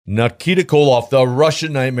Nikita Koloff, the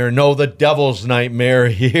Russian nightmare, no, the devil's nightmare,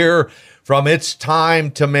 here from It's Time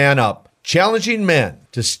to Man Up, challenging men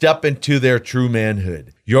to step into their true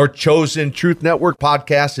manhood. Your chosen Truth Network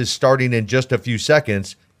podcast is starting in just a few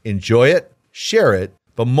seconds. Enjoy it, share it,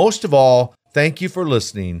 but most of all, thank you for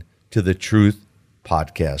listening to the Truth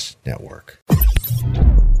Podcast Network.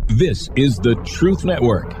 This is the Truth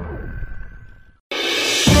Network.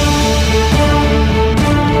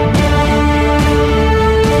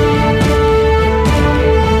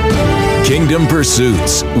 Kingdom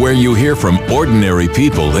Pursuits, where you hear from ordinary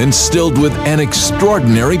people instilled with an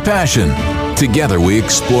extraordinary passion. Together we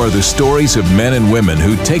explore the stories of men and women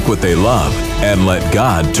who take what they love and let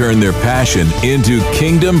God turn their passion into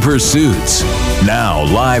Kingdom Pursuits. Now,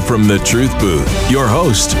 live from the Truth Booth, your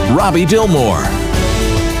host, Robby Dilmore.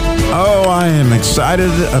 Oh, I am excited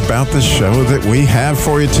about the show that we have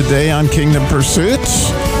for you today on Kingdom Pursuits.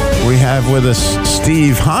 We have with us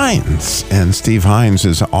Steve Hines, and Steve Hines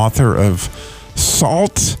is author of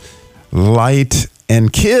Salt, Light,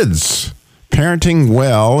 and Kids, Parenting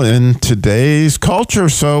Well in Today's Culture.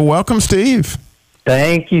 So welcome, Steve.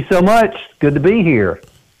 Thank you so much. Good to be here.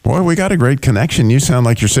 Boy, we got a great connection. You sound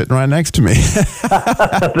like you're sitting right next to me.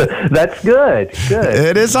 That's good. Good.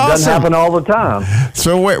 It is awesome. Doesn't happen all the time.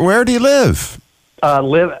 So where do you live?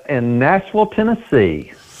 Live in Nashville,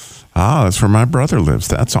 Tennessee. Ah, that's where my brother lives.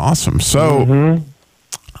 That's awesome. So,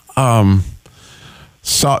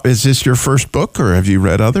 so is this your first book, or have you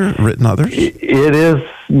written others? It is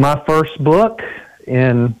my first book,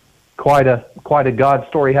 and quite a God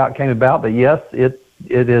story how it came about. But yes, it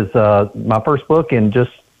is my first book, and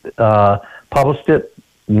just published it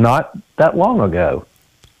not that long ago.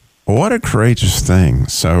 What a courageous thing!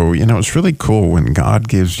 So it's really cool when God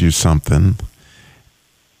gives you something.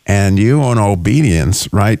 And you, in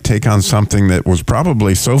obedience, right, take on something that was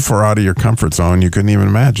probably so far out of your comfort zone you couldn't even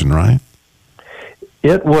imagine, right?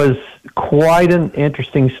 It was quite an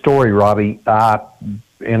interesting story, Robby.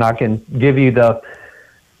 And I can give you the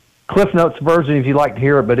Cliff Notes version if you'd like to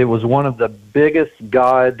hear it, but it was one of the biggest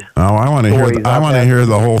God I want to hear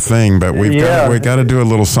the whole thing, but we've got to do a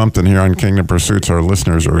little something here on Kingdom Pursuits our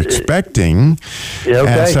listeners are expecting.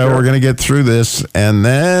 And so we're going to get through this, and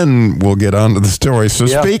then we'll get on to the story. So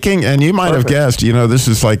speaking, and you might have guessed, this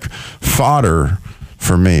is like fodder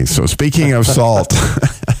for me. So speaking of salt.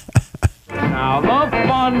 Now the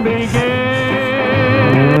fun begins.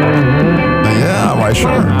 Yeah, why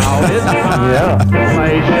sure. Now it's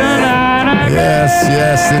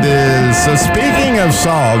Yes, it is. So speaking of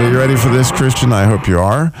salt, are you ready for this, Christian? I hope you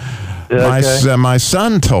are. Okay. My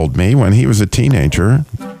son told me when he was a teenager,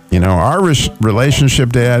 our relationship,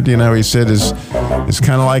 Dad, he said is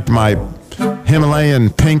kind of like my Himalayan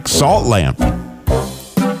pink salt lamp.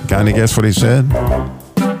 Got any guess what he said?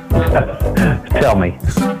 Tell me.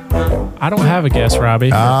 I don't have a guess,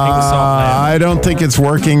 Robby. I don't think it's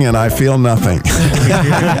working, and I feel nothing.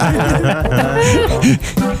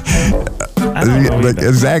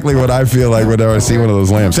 Exactly what I feel like whenever I see one of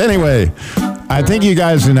those lamps. Anyway, I think you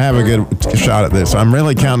guys can have a good shot at this. I'm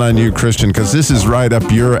really counting on you, Christian, because this is right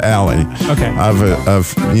up your alley. Okay.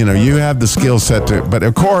 You have the skill set to. But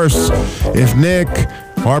of course, if Nick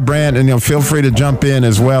or Brandon, feel free to jump in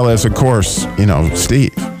as well as, of course,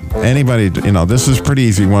 Steve. Anybody, this is a pretty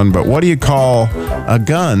easy one, but what do you call a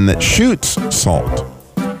gun that shoots salt?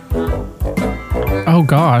 Oh,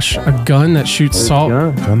 gosh. A gun that shoots salt?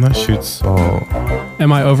 Gun that shoots salt.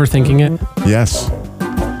 Am I overthinking it? Yes.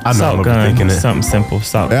 I'm not overthinking it. Something simple.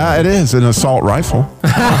 Salt. Yeah, it is. An assault rifle.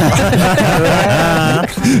 Oh,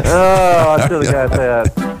 I should have got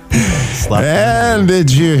that. And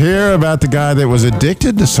did you hear about the guy that was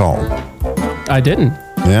addicted to salt? I didn't.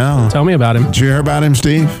 Yeah. Tell me about him. Did you hear about him,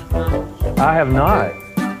 Steve? I have not.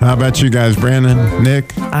 How about you guys, Brandon,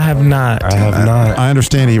 Nick? I have not. I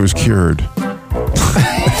understand he was cured.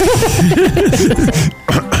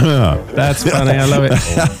 That's funny. I love it.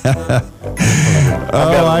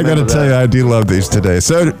 I got to tell you, I do love these today.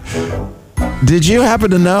 So, did you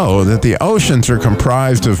happen to know that the oceans are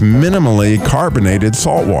comprised of minimally carbonated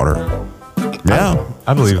salt water? Yeah.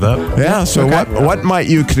 I believe that. Yeah, so what might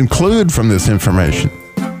you conclude from this information?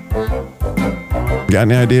 Got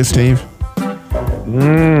any ideas, Steve? I'm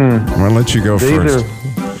going to let you go first.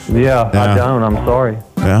 I don't. I'm sorry.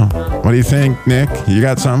 Yeah. What do you think, Nick? You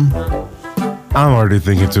got some? I'm already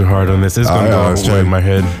thinking too hard on this. It's going to go away in my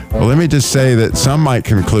head. Well, let me just say that some might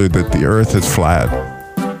conclude that the earth is flat.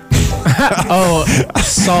 Oh,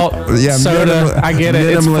 salt, soda. I get it.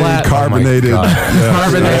 It's Minimally flat. carbonated.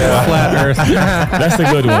 Carbonated flat Earth. That's a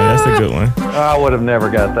good one. That's a good one. I would have never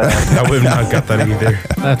got that. I would have not got that either.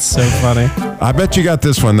 That's so funny. I bet you got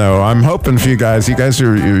this one though. I'm hoping for you guys. You guys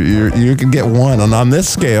you can get one, and on this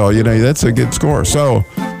scale, that's a good score. So,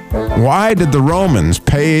 why did the Romans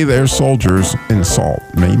pay their soldiers in salt?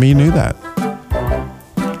 Maybe you knew that.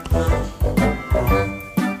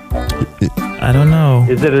 I don't know.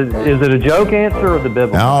 Is it a joke answer or the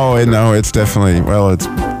biblical? No, it's definitely, it's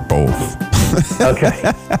both.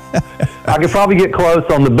 Okay. I could probably get close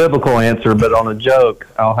on the biblical answer, but on a joke,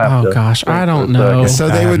 I'll have to. Oh, gosh. I don't know. So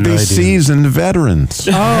they would be seasoned veterans.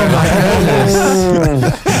 Oh, my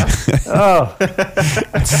goodness. Oh.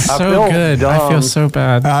 It's so good. dumb. I feel so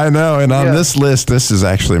bad. I know. And on this list, this is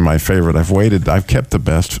actually my favorite. I've kept the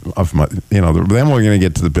best of my, then we're going to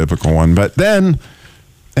get to the biblical one. But then,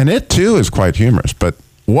 and it too is quite humorous, but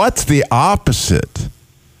what's the opposite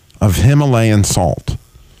of Himalayan salt?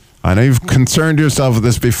 I know you've concerned yourself with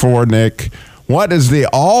this before, Nick. What is the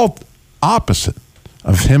opposite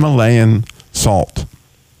of Himalayan salt?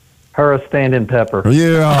 Her stand-in pepper.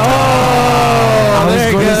 Yeah. Oh,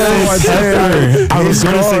 there you go. He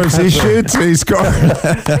scores. He shoots. He scores.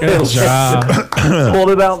 Good job.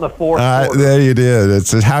 Pulled it out in the fourth quarter. There you did.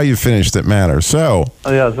 It's how you finish that matters. So,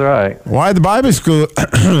 Yeah, that's right. why the Bible school?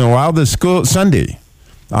 While the school Sunday,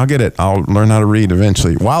 I'll get it. I'll learn how to read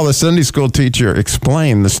eventually. While the Sunday school teacher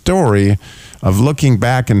explained the story of looking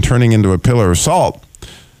back and turning into a pillar of salt,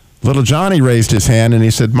 little Johnny raised his hand and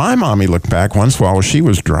he said, "My mommy looked back once while she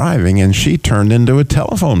was driving and she turned into a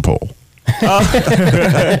telephone pole."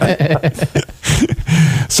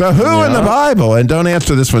 So who in the Bible, and don't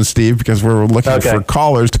answer this one, Steve, because we're looking for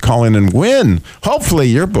callers to call in and win, hopefully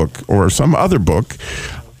your book or some other book.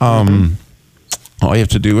 All you have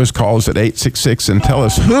to do is call us at 866 and tell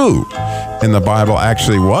us who in the Bible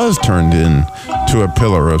actually was turned into a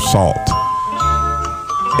pillar of salt.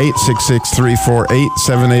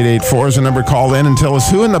 866-348-7884 is the number. Call in and tell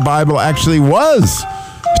us who in the Bible actually was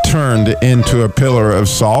turned into a pillar of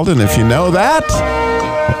salt. And if you know that,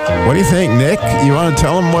 what do you think, Nick? You want to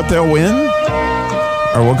tell them what they'll win?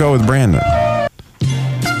 Or we'll go with Brandon.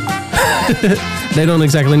 They don't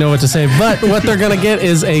exactly know what to say, but what they're going to get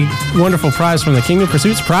is a wonderful prize from the Kingdom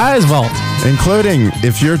Pursuits Prize Vault. Including,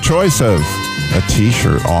 if your choice of a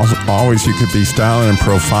t-shirt, always you could be styling and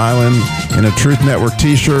profiling in a Truth Network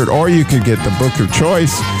t-shirt, or you could get the book of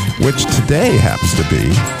choice, which today happens to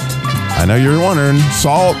be, I know you're wondering,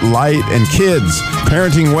 Salt, Light, and Kids,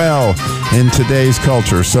 Parenting Well in Today's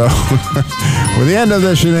Culture. So, with the end of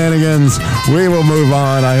the shenanigans, we will move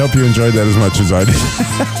on. I hope you enjoyed that as much as I did.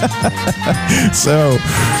 So,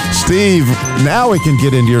 Steve, now we can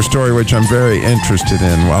get into your story, which I'm very interested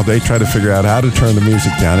in, while they try to figure out how to turn the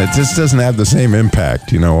music down. It just doesn't have the same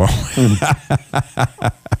impact, Okay.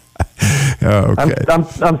 I'm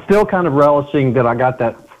still kind of relishing that I got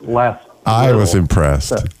that last. I was impressed.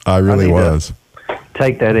 So I really was.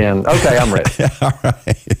 Take that in. Okay, I'm ready. All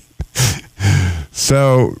right.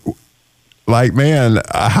 So, man,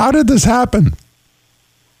 how did this happen?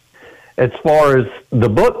 As far as the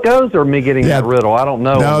book goes, or me getting that riddle, I don't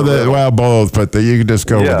know. No, both, but you can just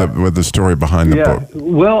go with the story behind the book.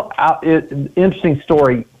 Well, interesting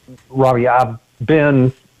story, Robbie. I've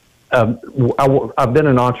been an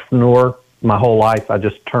entrepreneur my whole life. I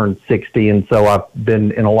just turned 60, and so I've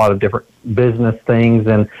been in a lot of different business things,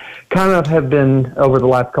 and kind of have been over the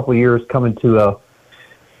last couple of years coming to a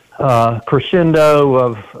crescendo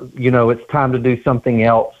of, it's time to do something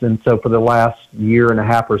else. And so for the last year and a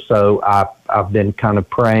half or so, I've been kind of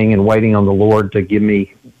praying and waiting on the Lord to give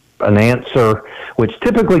me an answer, which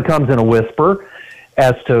typically comes in a whisper,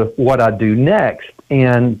 as to what I do next.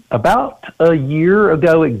 And about a year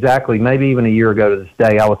ago, exactly, maybe even a year ago to this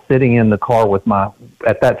day, I was sitting in the car with my,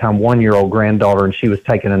 at that time, 1-year-old granddaughter, and she was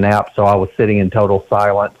taking a nap, so I was sitting in total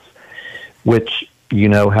silence, which, you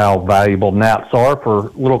know how valuable naps are for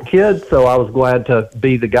little kids, so I was glad to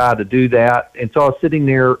be the guy to do that. And so I was sitting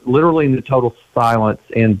there literally in the total silence,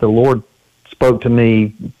 and the Lord spoke to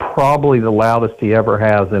me probably the loudest he ever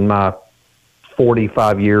has in my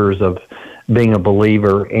 45 years of being a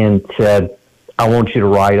believer, and said, "I want you to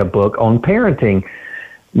write a book on parenting."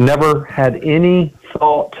 Never had any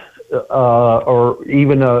thought or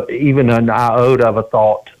even an iota of a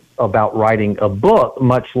thought about writing a book,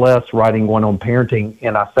 much less writing one on parenting.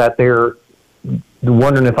 And I sat there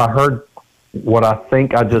wondering if I heard what I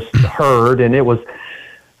think I just heard, and it was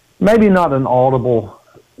maybe not an audible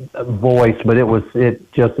voice, but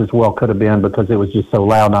it just as well could have been, because it was just so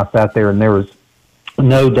loud. And I sat there, and there was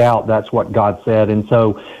no doubt that's what God said. And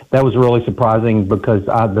so that was really surprising because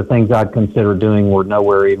the things I'd considered doing were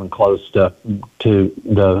nowhere even close to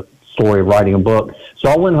the story of writing a book. So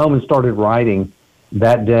I went home and started writing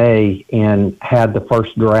that day and had the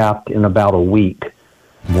first draft in about a week.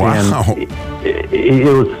 Wow. And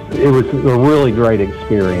it was a really great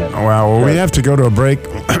experience. Wow. Well, we have to go to a break.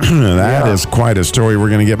 That is quite a story. We're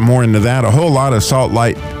going to get more into that. A whole lot of Salt,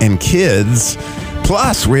 Light, and Kids.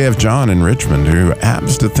 Plus, we have John in Richmond who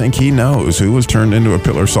happens to think he knows who was turned into a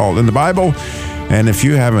pillar of salt in the Bible. And if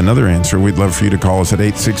you have another answer, we'd love for you to call us at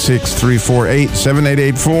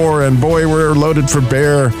 866-348-7884. And boy, we're loaded for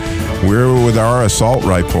bear. We're with our assault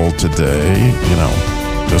rifle today. You know,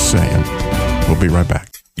 just saying. We'll be right back.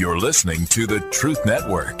 You're listening to the Truth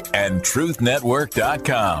Network and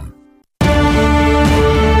truthnetwork.com.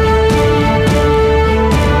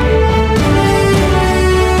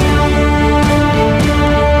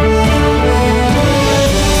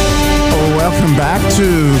 Welcome back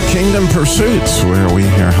to Kingdom Pursuits, where we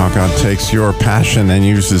hear how God takes your passion and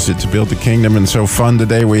uses it to build the kingdom. And so fun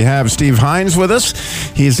today, we have Steve Hines with us.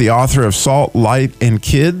 He's the author of Salt, Light, and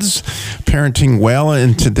Kids, Parenting Well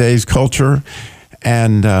in Today's Culture.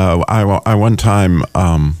 And I one time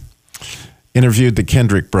interviewed the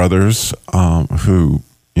Kendrick brothers, who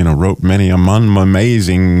wrote many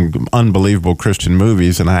amazing, unbelievable Christian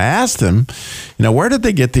movies. And I asked them, where did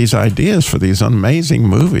they get these ideas for these amazing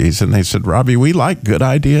movies? And they said, Robbie, we like good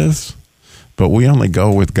ideas, but we only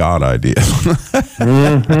go with God ideas.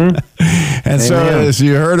 Mm-hmm. And so, as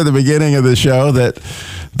you heard at the beginning of the show, that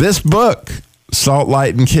this book, Salt,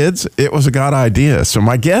 Light, and Kids, it was a God idea. So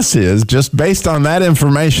my guess is, just based on that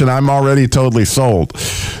information, I'm already totally sold.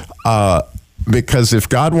 Because if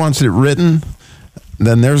God wants it written,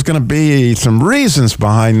 then there's going to be some reasons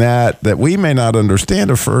behind that we may not understand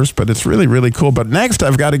at first, but it's really, really cool. But next,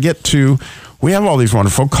 I've got to get to, we have all these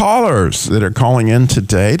wonderful callers that are calling in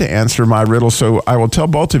today to answer my riddle. So I will tell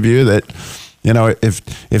both of you that,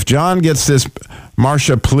 if John gets this,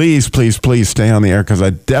 Marcia, please stay on the air, because I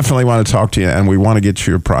definitely want to talk to you, and we want to get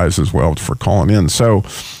you a prize as well for calling in. So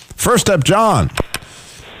first up, John,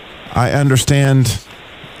 I understand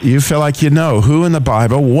you feel like you know who in the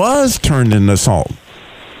Bible was turned into salt.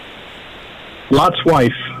 Lot's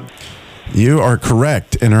wife. You are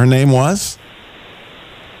correct. And her name was?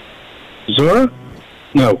 Zora?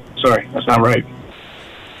 No, sorry, that's not right.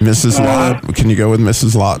 Mrs. Lot? Can you go with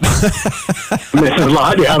Mrs. Lot? Mrs.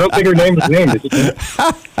 Lot? Yeah, I don't think her name was named.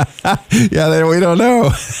 Yeah, we don't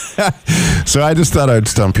know. So I just thought I'd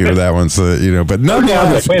stump you with that one, so but no. Okay,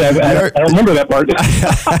 I don't remember that part.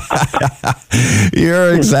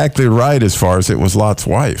 You're exactly right as far as it was Lot's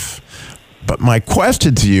wife. But my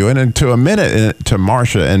question to you, and to a minute to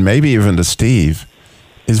Marcia, and maybe even to Steve,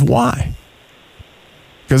 is why?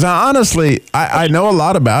 Because honestly, I know a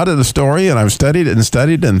lot about it, the story, and I've studied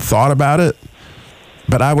and thought about it.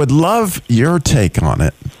 But I would love your take on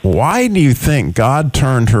it. Why do you think God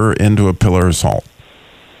turned her into a pillar of salt?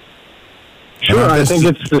 Sure, I think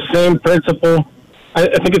it's the same principle. I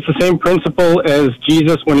think it's the same principle as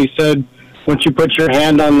Jesus when he said, once you put your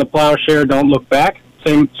hand on the plowshare, don't look back.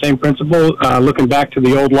 Same principle, looking back to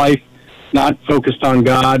the old life, not focused on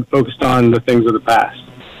God, focused on the things of the past.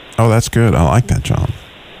 Oh, that's good. I like that, John.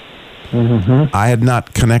 Mm-hmm. I had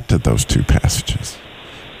not connected those two passages.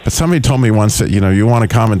 But somebody told me once that, you want a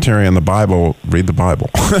commentary on the Bible, read the Bible.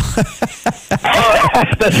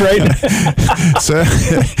 That's right. So,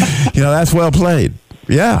 that's well played.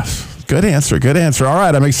 Yeah. Good answer. All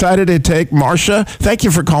right, I'm excited to take Marcia. Thank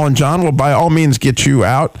you for calling, John. We'll by all means get you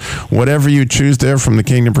out, whatever you choose there from the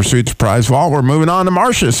Kingdom Pursuits prize vault. We're moving on to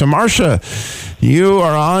Marcia. So, Marcia, you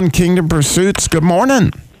are on Kingdom Pursuits. Good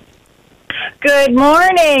morning. Good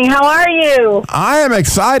morning. How are you? I am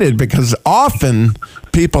excited because often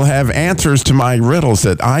people have answers to my riddles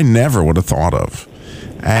that I never would have thought of.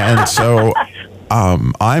 And so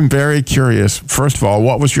I'm very curious. First of all,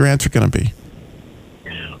 what was your answer going to be?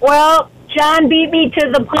 Well, John beat me to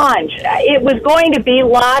the punch. It was going to be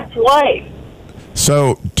Lot's wife.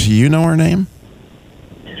 So, do you know her name?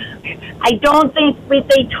 I don't think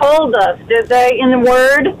they told us, did they, in the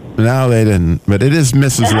Word? No, they didn't. But it is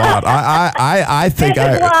Mrs. Lot. I think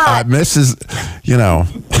Mrs.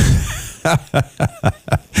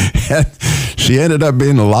 She ended up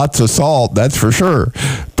being lots of salt, that's for sure.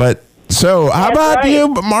 But so, how about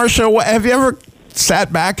you, Marcia? Have you ever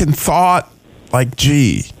sat back and thought, like,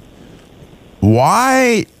 gee,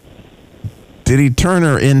 why did he turn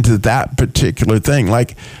her into that particular thing?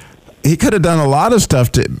 Like, he could have done a lot of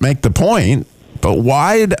stuff to make the point, but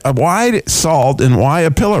why salt and why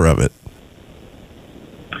a pillar of it?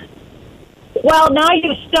 Well, now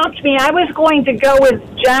you've stumped me. I was going to go with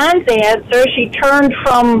John's answer. She turned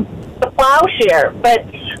from the plowshare, but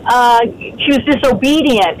she was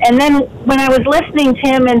disobedient. And then when I was listening to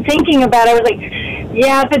him and thinking about it, I was like,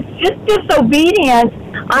 yeah, if it's just disobedience,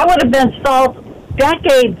 I would have been salt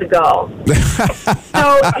decades ago.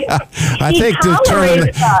 So I think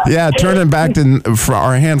turning back for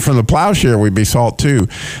our hand from the plowshare would be salt too.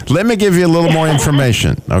 Let me give you a little more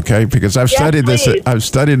information, okay? Because I've studied this. I've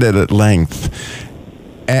studied it at length,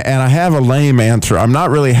 and I have a lame answer. I'm not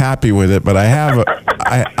really happy with it, but I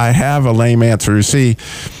have a lame answer. You see,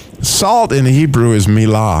 salt in Hebrew is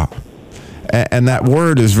milah, and that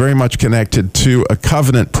word is very much connected to a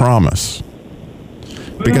covenant promise.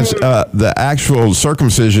 Because the actual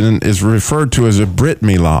circumcision is referred to as a Brit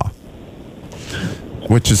Milah,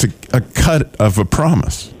 which is a cut of a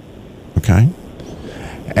promise, okay?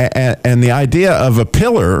 And the idea of a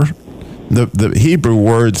pillar, the Hebrew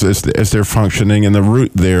words as they're functioning, and the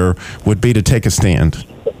root there would be to take a stand.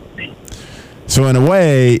 So in a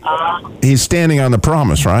way, he's standing on the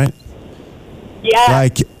promise, right? Yeah.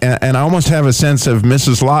 And I almost have a sense of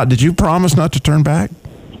Mrs. Lot. Did you promise not to turn back?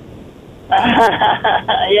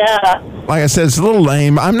 Yeah. Like I said, it's a little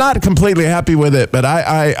lame. I'm not completely happy with it, but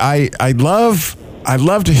I love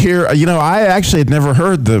to hear. I actually had never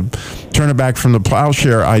heard the turn it back from the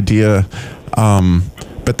plowshare idea,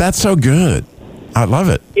 but that's so good. I love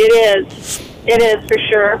it. It is for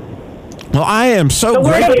sure. Well, I am so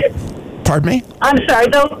grateful. Pardon me? I'm sorry.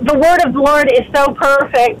 The word of the Lord is so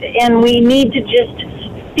perfect, and we need to just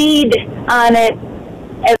feed on it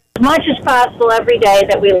as much as possible every day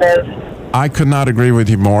that we live. I could not agree with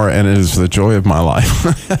you more, and it is the joy of my life.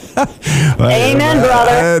 Amen,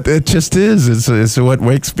 brother. It just is. It's what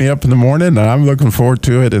wakes me up in the morning, and I'm looking forward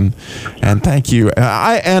to it. And thank you.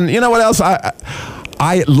 And you know what else?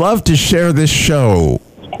 I love to share this show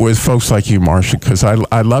with folks like you, Marcia, because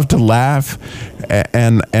I love to laugh,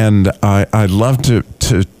 and I love to.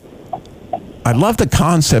 I love the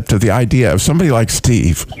concept of the idea of somebody like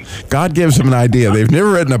Steve. God gives them an idea. They've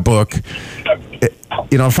never written a book.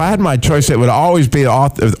 If I had my choice, it would always be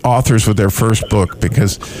authors with their first book,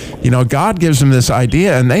 because, God gives them this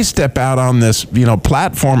idea, and they step out on this,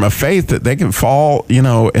 platform of faith that they can fall,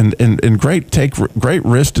 and take great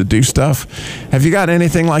risk to do stuff. Have you got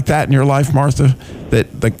anything like that in your life, Martha,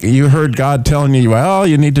 that you heard God telling you, well,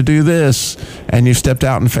 you need to do this, and you stepped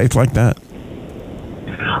out in faith like that?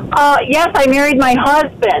 Yes, I married my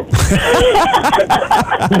husband.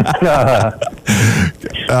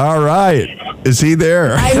 All right. Is he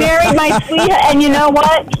there? I married my sweetheart, and you know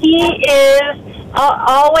what? He is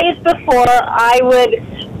always before I would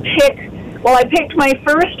pick. Well, I picked my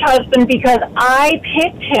first husband because I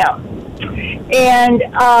picked him, and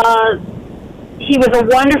he was a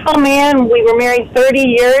wonderful man. We were married 30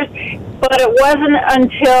 years, but it wasn't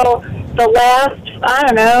until the last,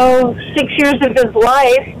 6 years of his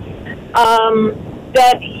life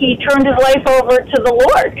that he turned his life over to the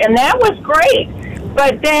Lord, and that was great.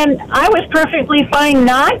 But then I was perfectly fine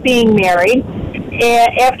not being married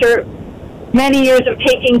after many years of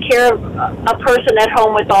taking care of a person at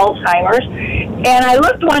home with Alzheimer's. And I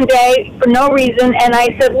looked one day for no reason, and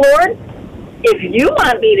I said, Lord, if you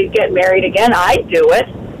want me to get married again, I'd do it.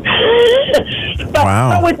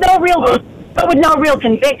 But with no real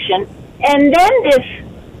conviction. And then this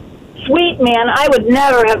sweet man I would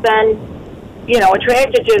never have been,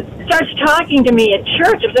 attracted to, starts talking to me at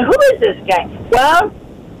church. I said, who is this guy? Well,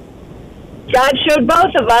 God showed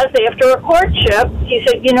both of us after a courtship. He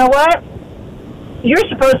said, you know what? You're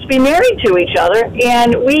supposed to be married to each other.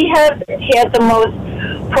 And we have had the most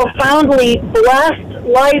profoundly blessed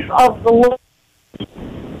life of the Lord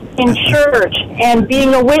in church and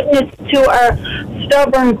being a witness to our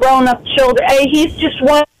stubborn grown-up children. He's just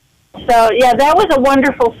one. So, yeah, that was a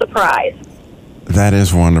wonderful surprise. That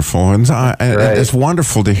is wonderful. And it's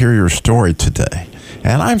wonderful to hear your story today.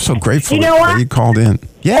 And I'm so grateful that you called in.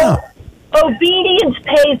 Yeah. Obedience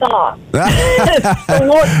pays off. the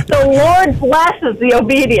Lord blesses the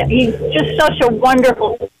obedient. He's just such a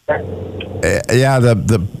wonderful yeah,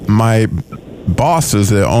 my bosses,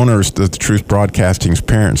 the owners of the Truth Broadcasting's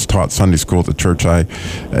parents, taught Sunday school at the church I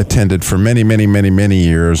attended for many, many, many, many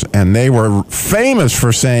years, and they were famous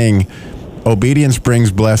for saying, obedience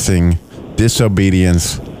brings blessing,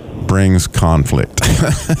 disobedience brings conflict.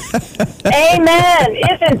 Amen.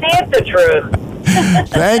 Isn't that the truth?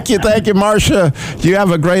 Thank you, Marcia. You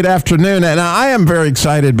have a great afternoon, and I am very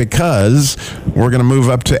excited because we're going to move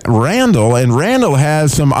up to Randall, and Randall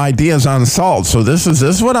has some ideas on salt. So this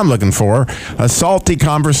is what I'm looking for, a salty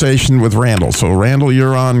conversation with Randall. So Randall,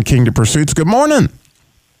 you're on Kingdom Pursuits. Good morning.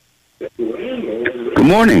 Good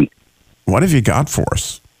morning. What have you got for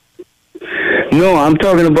us? No, I'm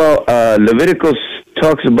talking about Leviticus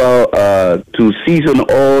talks about to season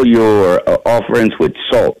all your offerings with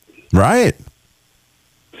salt. Right.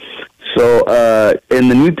 So in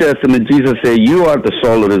the New Testament, Jesus said, "You are the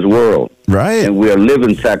salt of this world." Right. And we are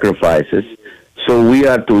living sacrifices. So we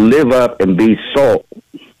are to live up and be salt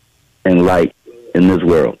and light in this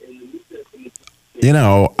world. You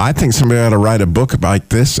know, I think somebody ought to write a book about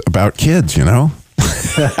this, about kids, you know?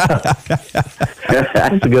 That's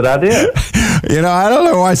a good idea. You know, I don't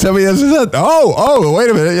know why somebody has said, oh, wait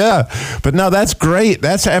a minute, yeah. But no, that's great.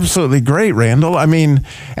 That's absolutely great, Randall. I mean,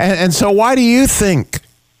 and so why do you think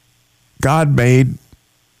God made,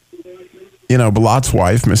 you know, Lot's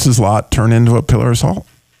wife, Mrs. Lot, turn into a pillar of salt?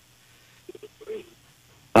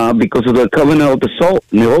 Because of the covenant of the salt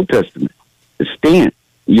in the Old Testament. The stand.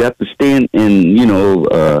 You have to stand and, you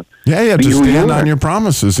know... you have to stand on your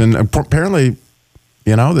promises. And apparently...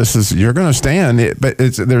 You know, you're going to stand, but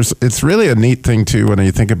it's really a neat thing too when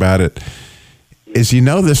you think about it. Is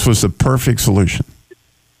this was the perfect solution.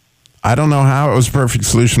 I don't know how it was a perfect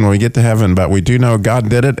solution when we get to heaven, but we do know God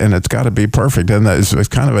did it, and it's got to be perfect. And it's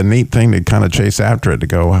kind of a neat thing to kind of chase after it, to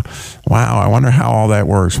go, wow, I wonder how all that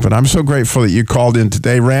works. But I'm so grateful that you called in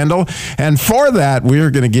today, Randall. And for that, we are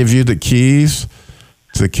going to give you the keys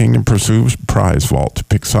to the Kingdom Pursuit prize vault to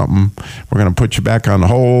pick something. We're going to put you back on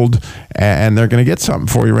hold, and they're going to get something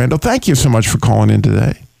for you, Randall. Thank you so much for calling in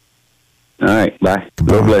today. All right, bye.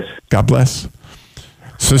 God bless. God bless.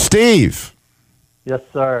 So, Steve. Yes,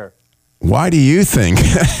 sir. Why do you think?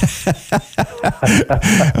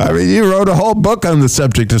 I mean, you wrote a whole book on the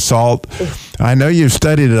subject of salt. I know you've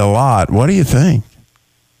studied it a lot. What do you think?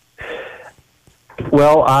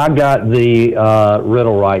 Well, I got the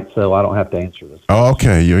riddle right, so I don't have to answer this. Oh,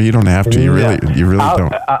 okay. You don't have to. You really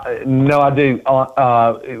don't. No, I do.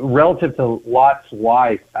 Relative to Lot's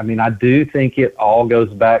wife, I mean, I do think it all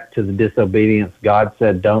goes back to the disobedience. God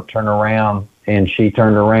said, "Don't turn around," and she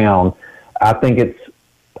turned around. I think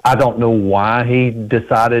I don't know why he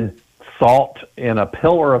decided salt, and a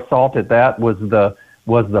pillar of salt at that was the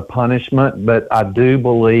punishment, but I do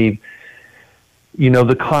believe,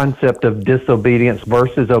 the concept of disobedience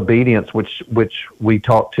versus obedience, which we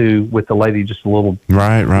talked to with the lady just a little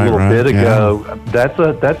bit ago. Yeah.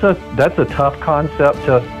 That's a tough concept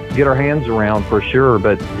to get our hands around for sure,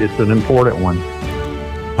 but it's an important one.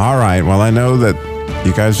 All right. Well, I know that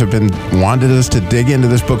you guys have wanted us to dig into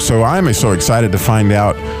this book, so I'm so excited to find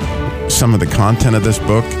out some of the content of this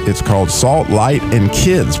book. It's called Salt, Light, and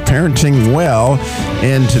Kids: Parenting Well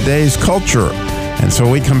in Today's Culture. And so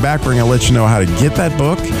when we come back, we're going to let you know how to get that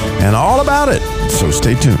book and all about it. So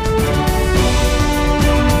stay tuned.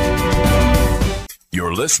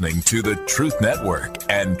 You're listening to the Truth Network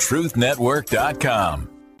and truthnetwork.com.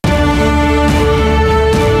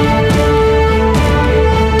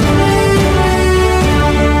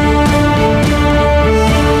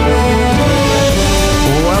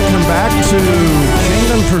 Welcome back to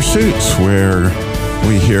Kingdom Pursuits, where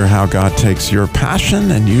we hear how God takes your passion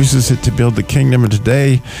and uses it to build the kingdom. And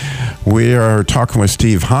today we are talking with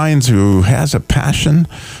Steve Hines, who has a passion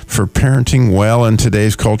for parenting well in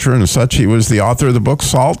today's culture. And as such, he was the author of the book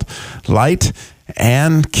Salt, Light,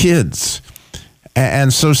 and Kids.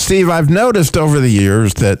 And so, Steve, I've noticed over the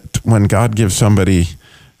years that when God gives somebody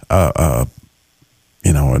an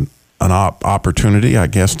opportunity, I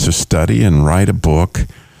guess, to study and write a book,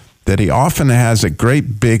 that he often has a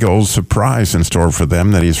great big old surprise in store for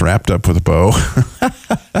them that he's wrapped up with a bow.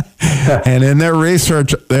 And in their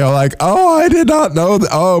research, they're like, oh, I did not know that.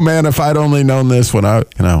 Oh, man, if I'd only known this when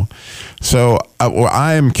So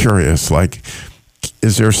I am curious,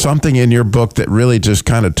 is there something in your book that really just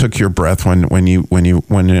kind of took your breath when you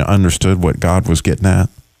understood what God was getting at?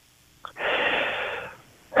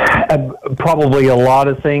 Probably a lot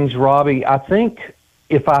of things, Robbie. I think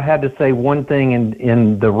if I had to say one thing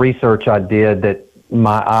in the research I did that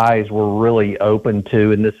my eyes were really open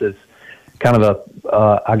to, and this is kind of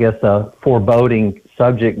a foreboding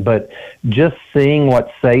subject, but just seeing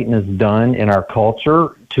what Satan has done in our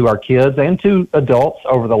culture to our kids and to adults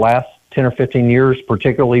over the last 10 or 15 years,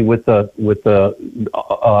 particularly with the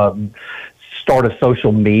start of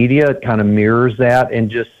social media, it kind of mirrors that,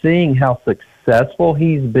 and just seeing how successful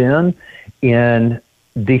he's been in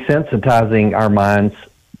desensitizing our minds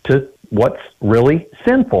to what's really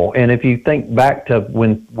sinful. And if you think back to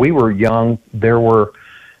when we were young, there were,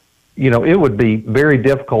 it would be very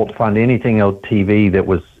difficult to find anything on TV that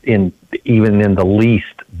was even in the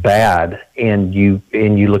least bad. And you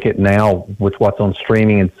look at now with what's on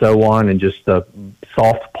streaming and so on, and just the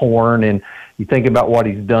soft porn, and you think about what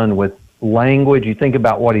he's done with language, you think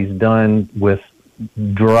about what he's done with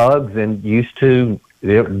drugs, and used to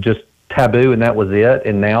it was just taboo, and that was it.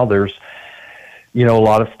 And now there's, a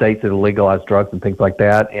lot of states that legalize drugs and things like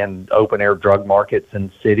that, and open air drug markets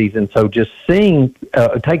in cities. And so just seeing,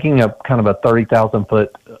 taking a kind of a 30,000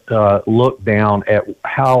 foot look down at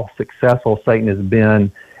how successful Satan has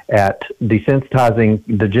been at desensitizing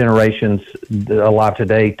the generations alive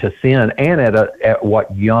today to sin, and at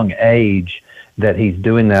what young age that he's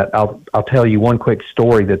doing that. I'll tell you one quick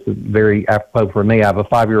story that's very apropos for me. I have a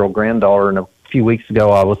 5-year-old granddaughter, and a few weeks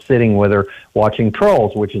ago I was sitting with her watching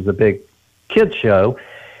Trolls, which is a big kids show,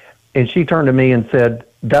 and she turned to me and said,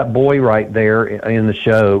 "That boy right there in the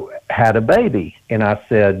show had a baby." And I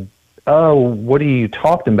said, "Oh, what are you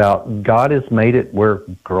talking about? God has made it where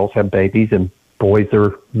girls have babies and boys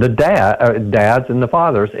are the dads and the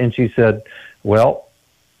fathers." And she said, "Well,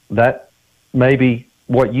 that may be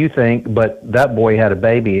what you think, but that boy had a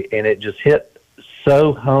baby." And it just hit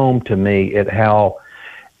so home to me at how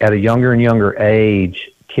at a younger and younger age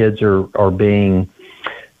kids are being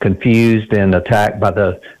confused and attacked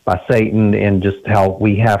by Satan, and just how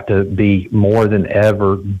we have to be more than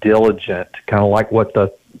ever diligent, kind of like what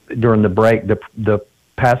during the break the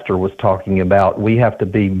pastor was talking about. We have to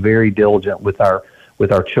be very diligent with our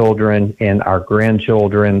children and our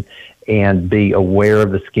grandchildren, and be aware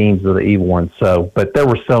of the schemes of the evil one. So, but there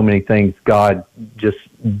were so many things God just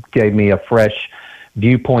gave me a fresh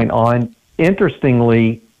viewpoint on.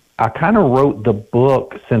 Interestingly, I kind of wrote the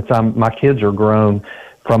book, since my kids are grown,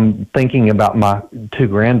 from thinking about my 2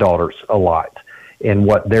 granddaughters a lot and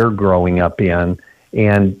what they're growing up in.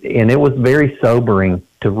 And it was very sobering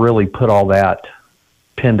to really put all that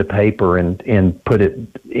pen to paper and put it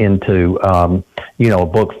into, a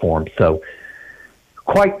book form. So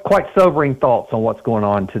quite sobering thoughts on what's going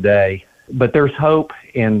on today. But there's hope,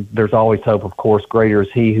 and there's always hope, of course. Greater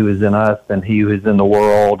is he who is in us than he who is in the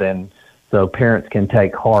world. And so parents can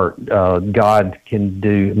take heart. God can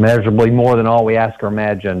do measurably more than all we ask or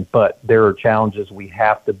imagine, but there are challenges we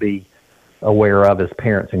have to be aware of as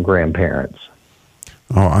parents and grandparents.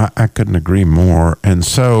 Oh, I couldn't agree more. And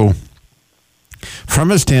so,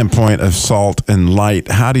 from a standpoint of salt and light,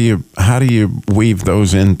 how do you weave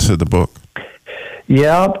those into the book?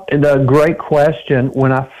 Yeah, a great question.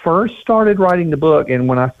 When I first started writing the book, and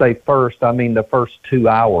when I say first, I mean the first 2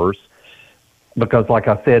 hours, because like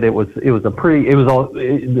I said, once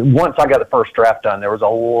I got the first draft done, there was a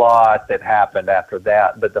lot that happened after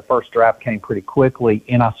that, but the first draft came pretty quickly,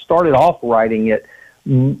 and I started off writing it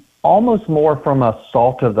almost more from a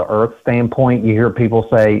salt of the earth standpoint. You hear people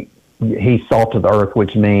say he's salt of the earth,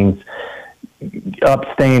 which means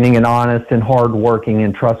upstanding and honest and hardworking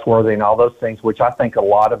and trustworthy and all those things, which I think a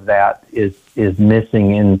lot of that is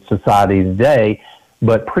missing in society today.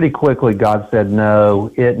 But pretty quickly, God said,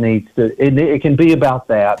 no, it can be about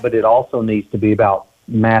that, but it also needs to be about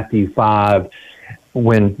Matthew 5,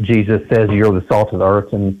 when Jesus says, "You're the salt of the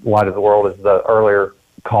earth and light of the world," as the earlier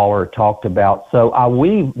caller talked about. So I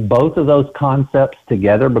weave both of those concepts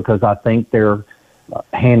together because I think they're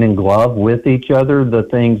hand in glove with each other. The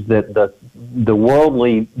things that the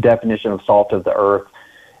worldly definition of salt of the earth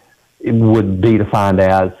would be defined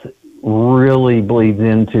as really bleeds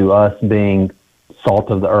into us being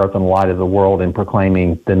salt of the earth and light of the world and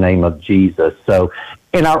proclaiming the name of Jesus. So,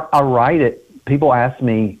 and I write it. People ask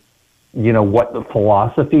me, what the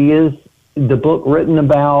philosophy is the book written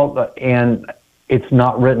about, and it's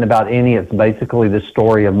not written about any. It's basically the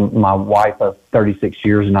story of my wife of 36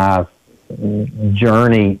 years and I's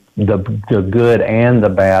journey, the good and the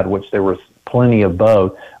bad, which there was plenty of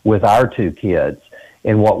both, with our 2 kids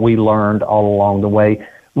and what we learned all along the way.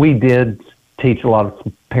 We did teach a lot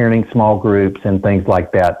of parenting small groups and things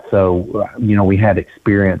like that. So, we had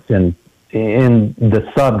experience in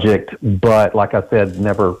the subject, but like I said,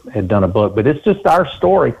 never had done a book. But it's just our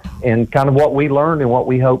story and kind of what we learned and what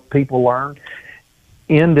we hope people learn.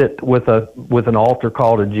 End it with an altar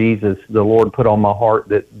call to Jesus. The Lord put on my heart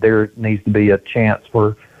that there needs to be a chance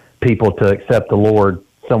for people to accept the Lord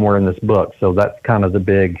somewhere in this book. So that's kind of the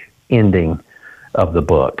big ending of the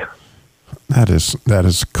book. That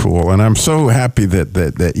is cool, and I'm so happy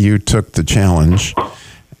that you took the challenge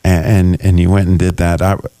and you went and did that.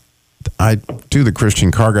 I do the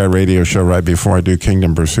Christian Car Guy radio show right before I do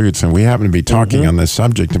Kingdom Pursuits, and we happen to be talking on this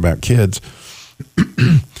subject about kids.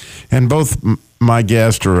 And both my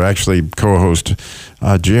guest, or actually co-host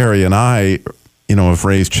Jerry, and I, have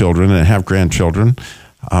raised children and have grandchildren.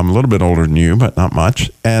 I'm a little bit older than you, but not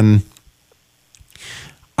much. And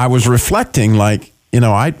I was reflecting,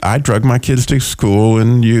 I drug my kids to school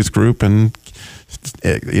and youth group and,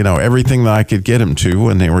 everything that I could get them to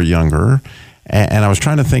when they were younger. And I was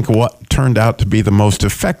trying to think what turned out to be the most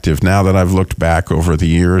effective now that I've looked back over the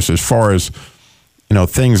years as far as,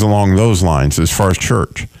 things along those lines, as far as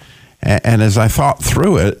church. And as I thought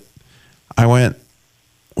through it, I went,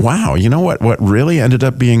 wow, you know what really ended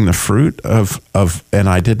up being the fruit of, and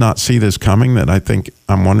I did not see this coming, that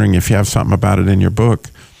I'm wondering if you have something about it in your book,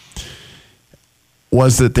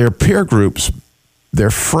 was that their peer groups,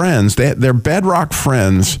 their friends, their bedrock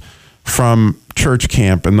friends from church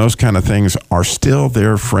camp and those kind of things are still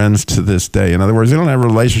their friends to this day. In other words, they don't have a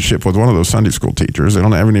relationship with one of those Sunday school teachers. They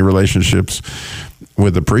don't have any relationships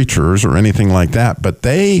with the preachers or anything like that, but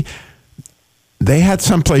they had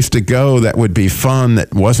some place to go that would be fun,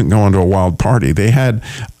 that wasn't going to a wild party. They had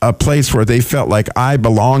a place where they felt like, I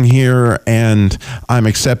belong here and I'm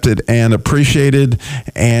accepted and appreciated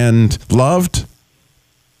and loved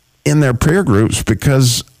in their peer groups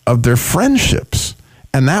because of their friendships.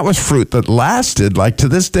 And that was fruit that lasted, like to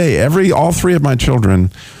this day. All three of my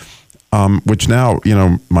children, which now,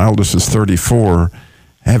 my oldest is 34,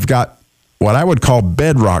 have got what I would call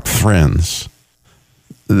bedrock friends.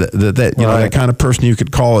 That kind of person you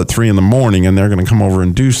could call at 3 a.m. and they're going to come over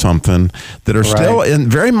and do something, that are still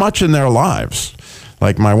very much in their lives.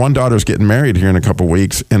 Like my one daughter's getting married here in a couple of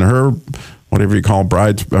weeks, and her, whatever you call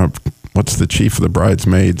brides, what's the chief of the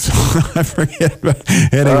bridesmaids? I forget. But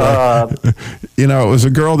anyway, it was a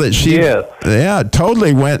girl that she,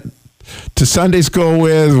 totally went to Sunday school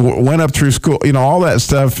with, went up through school, all that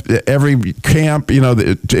stuff, every camp,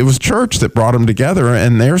 it was church that brought them together,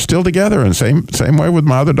 and they're still together, and same way with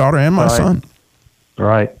my other daughter and my son.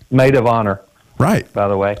 Right. Maid of honor. Right. By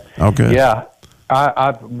the way. Okay. Yeah.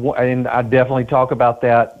 I definitely talk about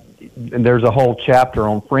that. There's a whole chapter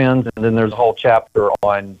on friends, and then there's a whole chapter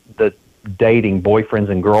on the dating boyfriends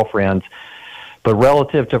and girlfriends. But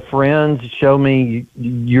relative to friends, show me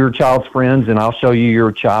your child's friends, and I'll show you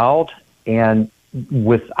your child. And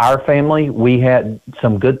with our family, we had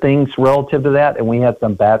some good things relative to that, and we had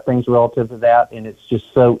some bad things relative to that. And it's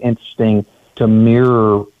just so interesting to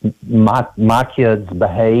mirror my kids'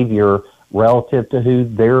 behavior relative to who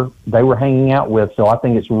they were hanging out with. So I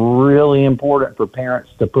think it's really important for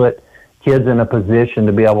parents to put kids in a position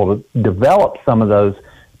to be able to develop some of those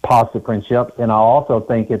positive friendships. And I also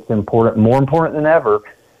think it's important, more important than ever,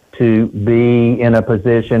 to be in a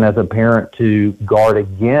position as a parent to guard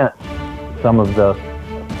against some of the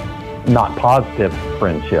not positive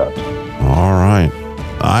friendships. All right.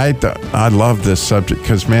 I love this subject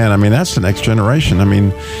because, man, that's the next generation.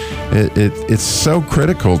 It's so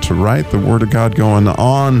critical to write the Word of God going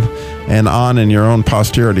on and on in your own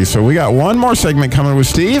posterity. So we got one more segment coming with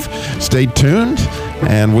Steve. Stay tuned,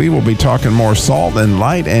 and we will be talking more salt and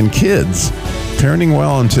light and kids. Parenting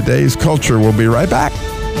well in today's culture. We'll be right back.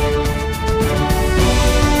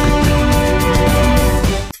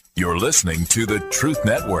 You're listening to the Truth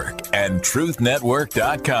Network and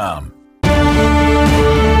truthnetwork.com.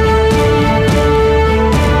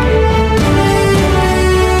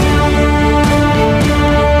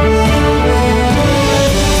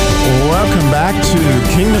 Welcome back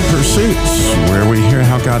to Kingdom Pursuits, where we hear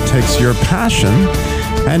how God takes your passion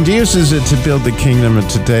and uses it to build the kingdom. And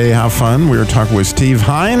today, how fun, we were talking with Steve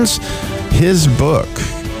Hines, his book,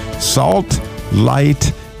 Salt,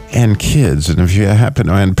 Light, and Kids. And if you happen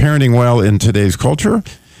to, and Parenting Well in Today's Culture,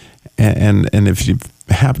 and if you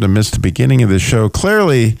happen to miss the beginning of the show,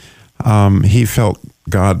 clearly he felt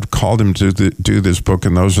God called him to do this book,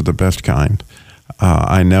 and those are the best kind.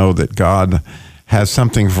 I know that God has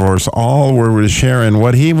something for us all where we're sharing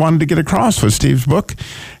what he wanted to get across with Steve's book.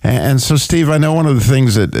 And so, Steve, I know one of the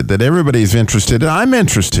things that everybody's interested in, I'm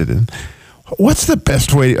interested in, what's the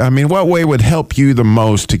best way? What way would help you the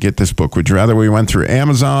most to get this book? Would you rather we went through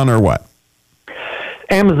Amazon or what?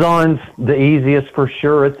 Amazon's the easiest for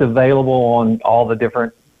sure. It's available on all the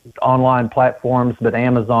different online platforms, but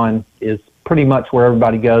Amazon is pretty much where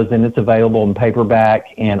everybody goes, and it's available in paperback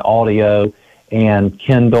and audio and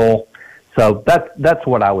Kindle. So that's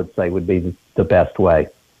what I would say would be the best way.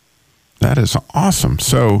 That is awesome.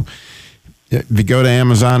 So if you go to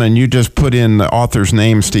Amazon and you just put in the author's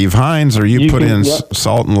name, Steve Hines, or you put in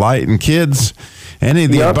Salt and Light and Kids, any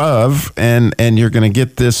of the above, and you're going to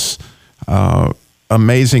get this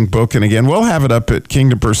amazing book. And again, we'll have it up at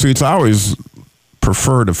Kingdom Pursuits. I always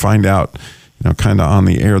prefer to find out, kind of on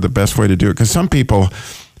the air, the best way to do it, because some people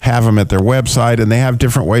have them at their website and they have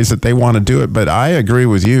different ways that they want to do it. But I agree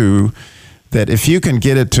with you that if you can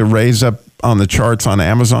get it to raise up on the charts on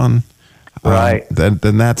Amazon, right,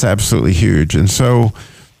 then that's absolutely huge. And so,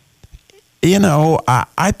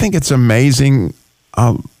 I think it's amazing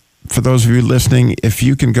for those of you listening, if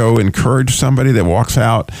you can go encourage somebody that walks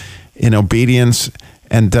out in obedience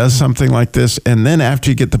and does something like this, and then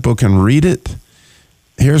after you get the book and read it,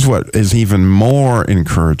 here's what is even more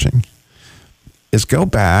encouraging, is go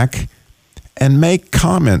back and make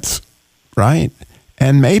comments, right?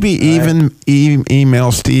 And maybe even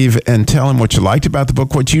email Steve and tell him what you liked about the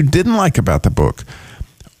book, what you didn't like about the book.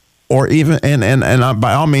 Or even, and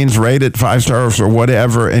by all means, rate it 5 stars or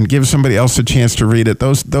whatever, and give somebody else a chance to read it.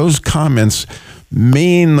 Those comments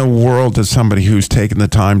mean the world to somebody who's taken the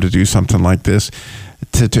time to do something like this,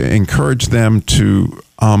 to encourage them to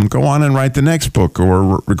go on and write the next book,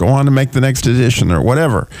 or go on to make the next edition, or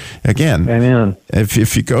whatever. Again, amen.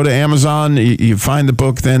 If you go to Amazon, you find the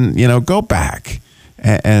book, then go back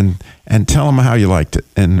and tell them how you liked it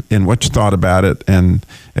and what you thought about it. And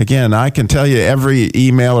again, I can tell you every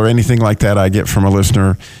email or anything like that I get from a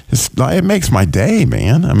listener, it makes my day,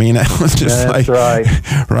 man. I mean, it's just That's right.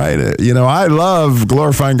 Right. I love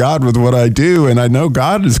glorifying God with what I do, and I know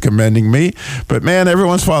God is commending me. But man, every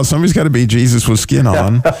once in a while, somebody's got to be Jesus with skin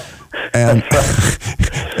on. And,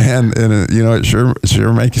 and it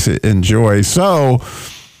sure makes it enjoy. So,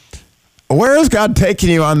 where is God taking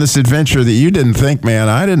you on this adventure that you didn't think, man,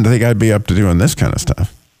 I didn't think I'd be up to doing this kind of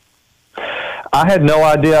stuff? I had no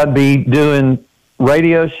idea I'd be doing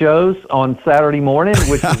radio shows on Saturday morning,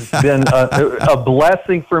 which has been a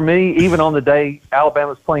blessing for me, even on the day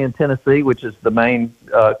Alabama's playing Tennessee, which is the main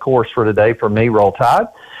course for today for me, Roll Tide.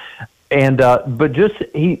 And but just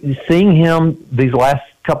seeing him these last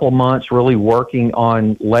couple of months really working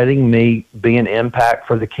on letting me be an impact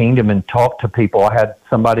for the kingdom and talk to people. I had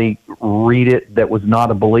somebody read it that was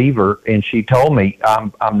not a believer, and she told me,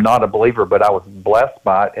 I'm not a believer, but I was blessed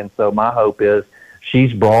by it. And so my hope is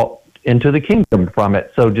she's brought into the kingdom from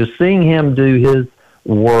it. So just seeing him do his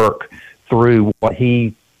work through what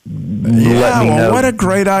he let me know. What a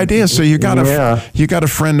great idea. So you got a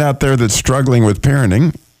friend out there that's struggling with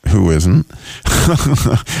parenting. Who isn't?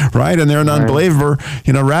 Right? And they're an unbeliever.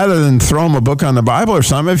 Rather than throw them a book on the Bible or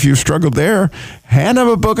something, if you struggled there, hand them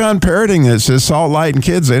a book on parenting that says Salt, Light, and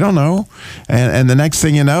Kids. They don't know. And the next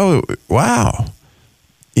thing you know, wow.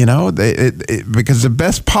 Because the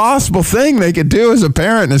best possible thing they could do as a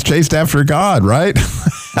parent is chase after God, right?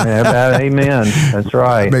 Amen. That's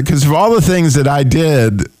right. Because of all the things that I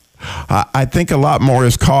did, I think a lot more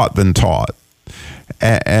is caught than taught.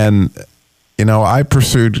 And I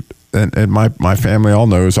pursued, and my family all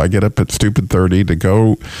knows, I get up at stupid 30 to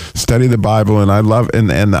go study the Bible, and I love,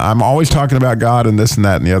 and I'm always talking about God and this and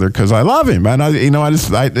that and the other because I love Him, and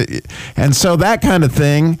and so that kind of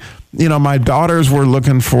thing. My daughters were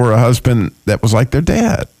looking for a husband that was like their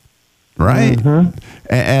dad, right? Mm-hmm.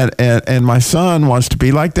 And my son wants to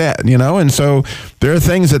be like that, and so there are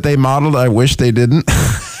things that they modeled I wish they didn't.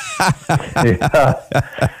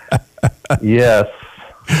 Yes.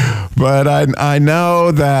 But I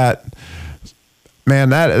know that,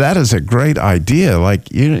 man, that is a great idea. Like,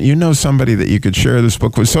 somebody that you could share this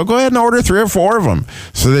book with. So go ahead and order 3 or 4 of them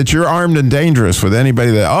so that you're armed and dangerous with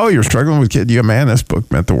anybody that, you're struggling with kids. Man, this book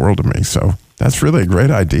meant the world to me. So that's really a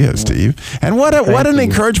great idea, Steve. And what an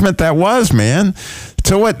encouragement that was, man.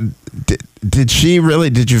 So what, did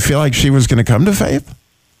you feel like she was going to come to faith?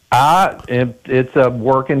 It's a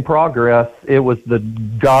work in progress. It was the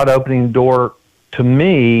God opening the door to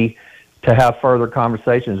me to have further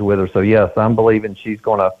conversations with her. So yes, I'm believing she's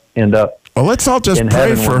going to end up. Well, let's all just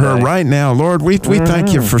pray for her right now. Lord, we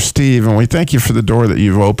thank you for Steve, and we thank you for the door that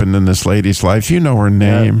you've opened in this lady's life. You know her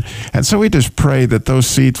name. Yes. And so we just pray that those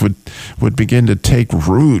seeds would begin to take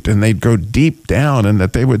root, and they'd go deep down, and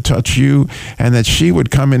that they would touch you, and that she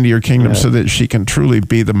would come into your kingdom so that she can truly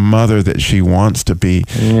be the mother that she wants to be.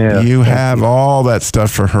 Yes. You have all that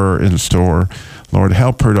stuff for her in store. Lord,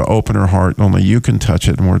 help her to open her heart. Only you can touch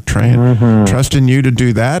it, and we're trusting you to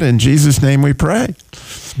do that. In Jesus' name we pray.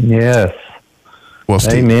 Yes. Well,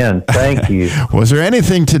 Steve, amen. Thank you. Was there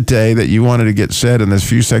anything today that you wanted to get said in this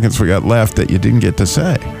few seconds we got left that you didn't get to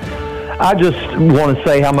say? I just want to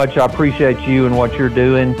say how much I appreciate you and what you're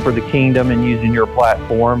doing for the kingdom and using your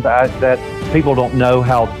platform. That people don't know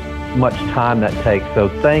how much time that takes. So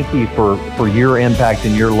thank you for your impact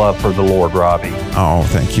and your love for the Lord, Robbie. Oh,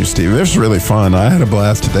 thank you, Steve. This was really fun. I had a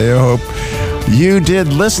blast today. I hope you did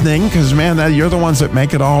listening, because, man, you're the ones that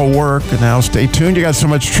make it all work. And now stay tuned. You got so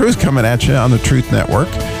much truth coming at you on the Truth Network.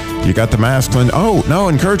 You got the masculine,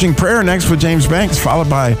 encouraging prayer next with James Banks, followed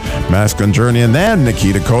by Masculine Journey, and then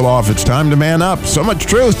Nikita Koloff. It's time to man up. So much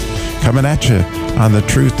truth coming at you on the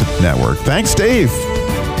Truth Network. Thanks, Steve.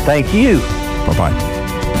 Thank you. Bye-bye.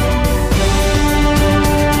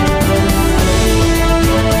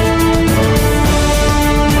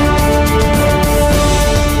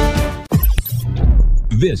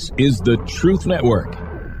 This is the Truth Network.